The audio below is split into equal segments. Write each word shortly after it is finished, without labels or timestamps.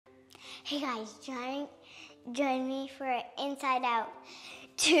Hey guys, join me for an Inside Out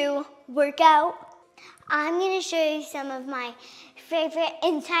 2 workout. I'm going to show you some of my favorite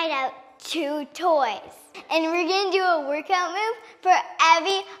Inside Out 2 toys. And we're going to do a workout move for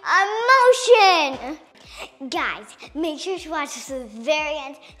every emotion. Guys, make sure to watch this to the very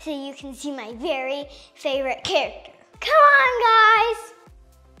end so you can see my very favorite character. Come on, guys.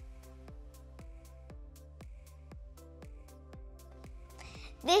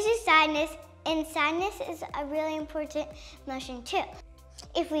 This is sadness, and sadness is a really important emotion too.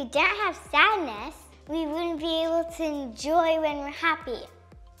 If we didn't have sadness, we wouldn't be able to enjoy when we're happy.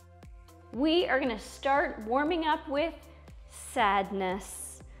 We are gonna start warming up with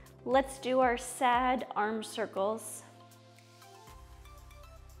sadness. Let's do our sad arm circles.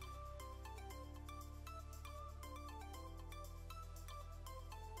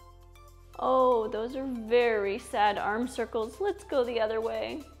 Oh, those are very sad arm circles. Let's go the other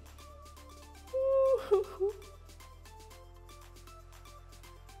way.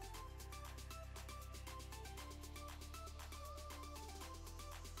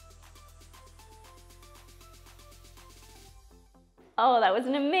 Oh, that was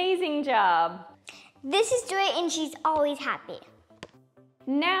an amazing job. This is Joy, and she's always happy.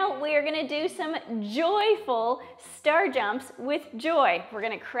 Now we're gonna do some joyful star jumps with Joy. We're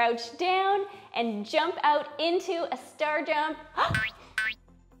gonna crouch down and jump out into a star jump.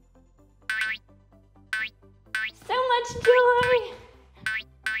 So much joy.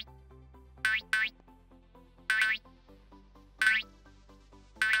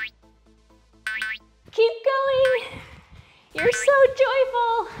 Keep going. You're so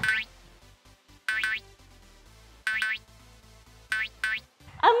joyful.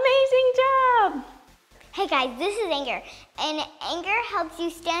 Amazing job! Hey guys, this is anger, and anger helps you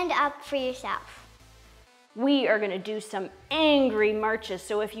stand up for yourself. We are gonna do some angry marches,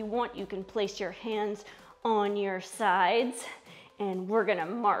 so if you want, you can place your hands on your sides, and we're gonna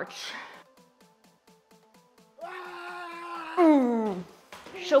march.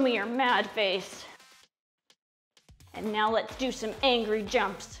 Show me your mad face. And now let's do some angry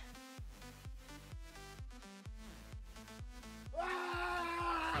jumps.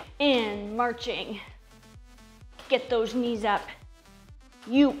 And marching. Get those knees up.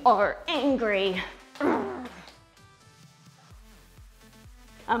 You are angry.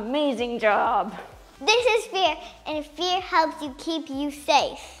 Amazing job. This is fear, and fear helps you keep you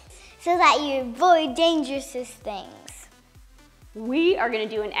safe so that you avoid dangerous things. We are gonna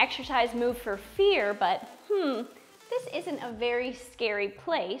do an exercise move for fear, but this isn't a very scary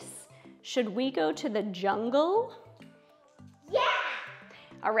place. Should we go to the jungle? Yeah!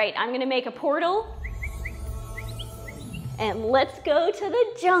 All right, I'm gonna make a portal. And let's go to the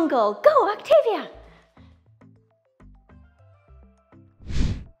jungle. Go, Octavia!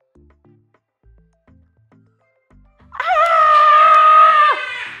 Ah!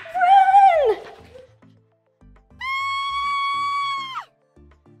 Run!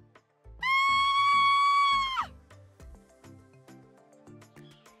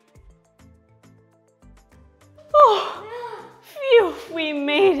 Oh, phew, we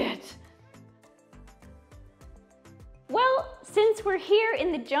made it. Well, since we're here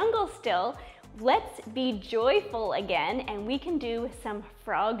in the jungle still, let's be joyful again, and we can do some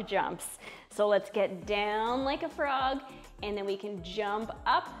frog jumps. So let's get down like a frog, and then we can jump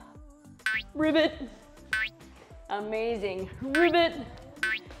up. Ribbit. Amazing. Ribbit.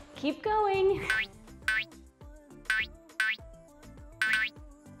 Keep going.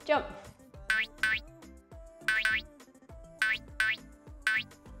 Jump.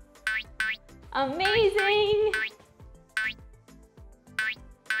 Amazing.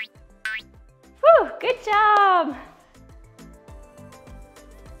 Whew, good job.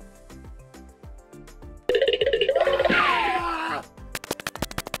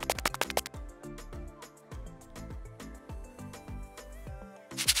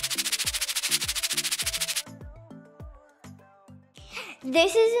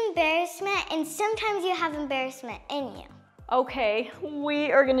 This is embarrassment, and sometimes you have embarrassment in you. Okay,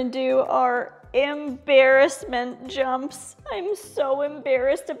 we are gonna do our embarrassment jumps. I'm so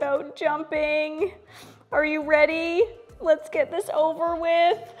embarrassed about jumping. Are you ready? Let's get this over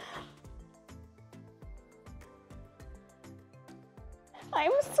with.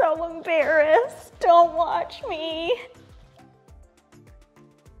 I'm so embarrassed. Don't watch me.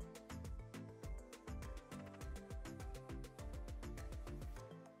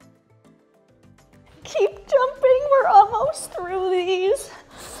 Keep jumping, we're almost through these.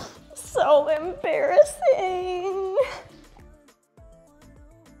 So embarrassing.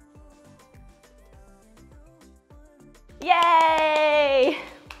 Yay!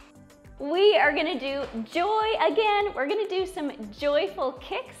 are gonna do joy again. We're gonna do some joyful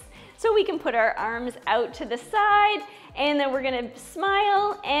kicks. So we can put our arms out to the side, and then we're gonna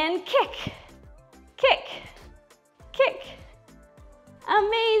smile and kick, kick, kick.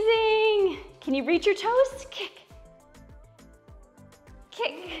 Amazing. Can you reach your toes? Kick,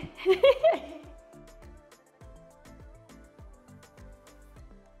 kick.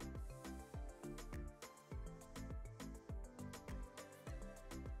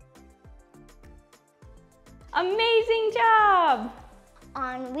 Amazing job.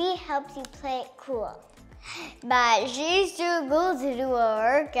 We helps you play it cool. But she's too cool to do a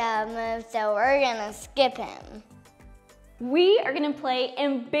workout move, so we're gonna skip him. We are gonna play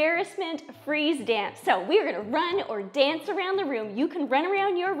embarrassment freeze dance. So we are gonna run or dance around the room. You can run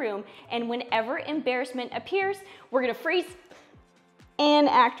around your room, and whenever embarrassment appears, we're gonna freeze and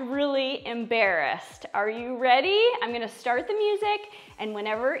act really embarrassed. Are you ready? I'm gonna start the music, and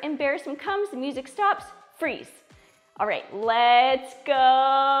whenever embarrassment comes, the music stops, freeze. All right, let's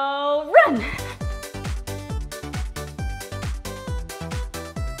go run.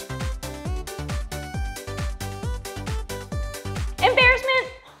 Embarrassment.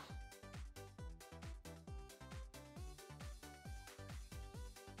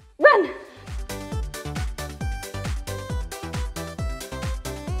 Run.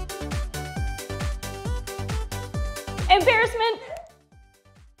 Embarrassment.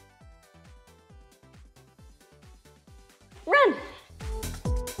 Run.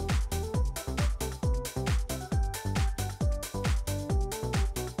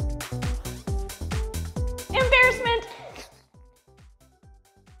 Embarrassment.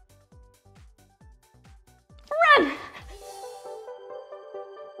 Run.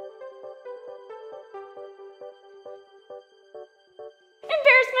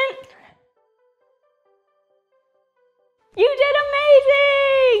 Embarrassment. You did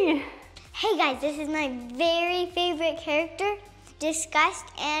amazing. Hey guys, this is my very favorite character, Disgust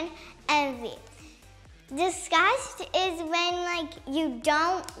and Envy. Disgust is when you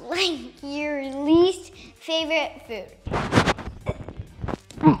don't like your least favorite food.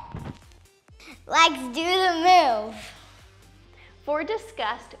 Let's do the move. For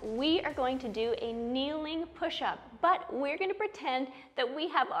Disgust, we are going to do a kneeling push-up, but we're gonna pretend that we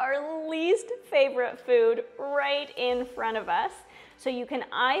have our least favorite food right in front of us. So you can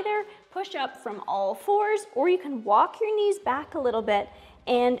either push up from all fours, or you can walk your knees back a little bit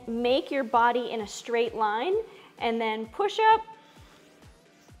and make your body in a straight line, and then push up.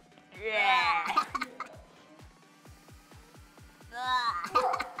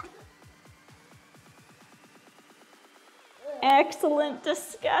 Excellent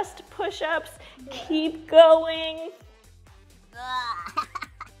Disgust push-ups. Keep going.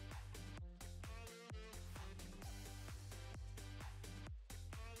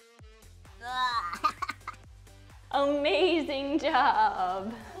 Amazing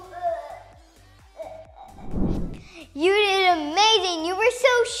job. You did amazing. You were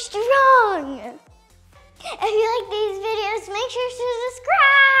so strong. If you like these videos, make sure to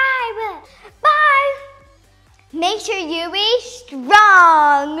subscribe. Bye. Make sure you be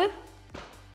strong.